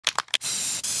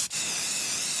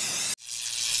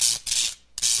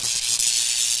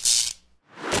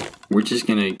we're just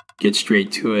going to get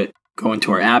straight to it. Go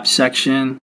into our apps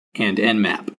section and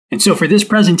Nmap. And so for this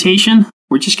presentation,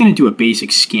 we're just going to do a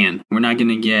basic scan. We're not going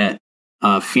to get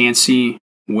fancy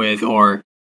with our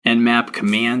Nmap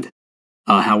command.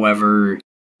 However,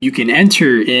 you can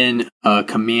enter in a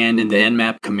command in the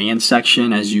Nmap command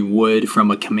section as you would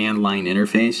from a command line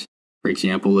interface. For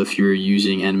example, if you're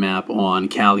using Nmap on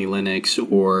Kali Linux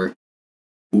or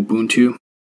Ubuntu.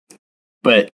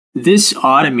 But this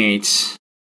automates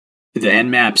the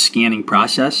Nmap scanning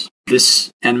process.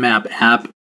 This Nmap app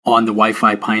on the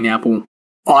Wi-Fi Pineapple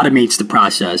automates the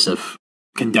process of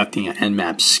conducting an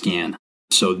Nmap scan.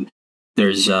 So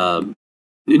there's no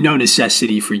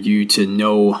necessity for you to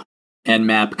know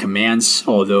Nmap commands,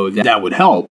 although that would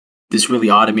help. This really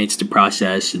automates the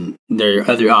process, and there are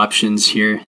other options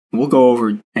here. We'll go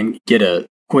over and get a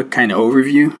quick kind of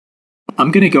overview.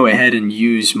 I'm going to go ahead and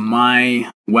use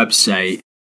my website,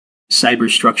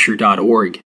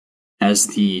 cyberstructure.org, as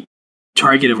the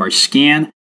target of our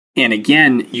scan. And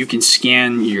again, you can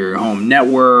scan your home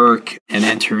network and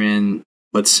enter in,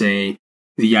 let's say,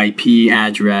 the IP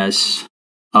address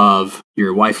of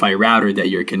your Wi-Fi router that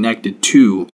you're connected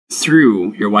to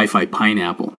through your Wi-Fi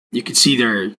Pineapple. You can see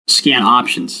their scan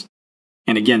options.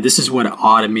 And again, this is what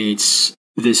automates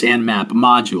this Nmap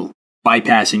module,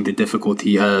 bypassing the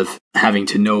difficulty of having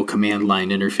to know command line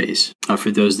interface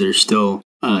for those that are still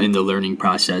in the learning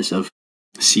process of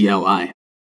CLI.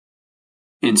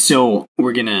 And so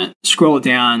we're going to scroll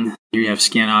down. Here you have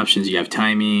scan options. You have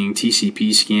timing,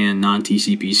 TCP scan,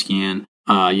 non-TCP scan.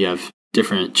 You have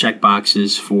different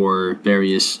checkboxes for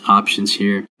various options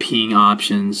here. Ping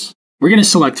options. We're going to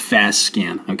select fast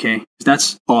scan, okay?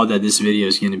 That's all that this video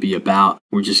is going to be about.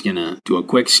 We're just going to do a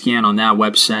quick scan on that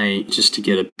website just to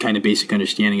get a kind of basic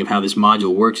understanding of how this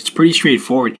module works. It's pretty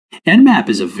straightforward. Nmap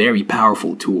is a very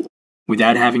powerful tool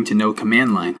without having to know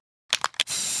command line.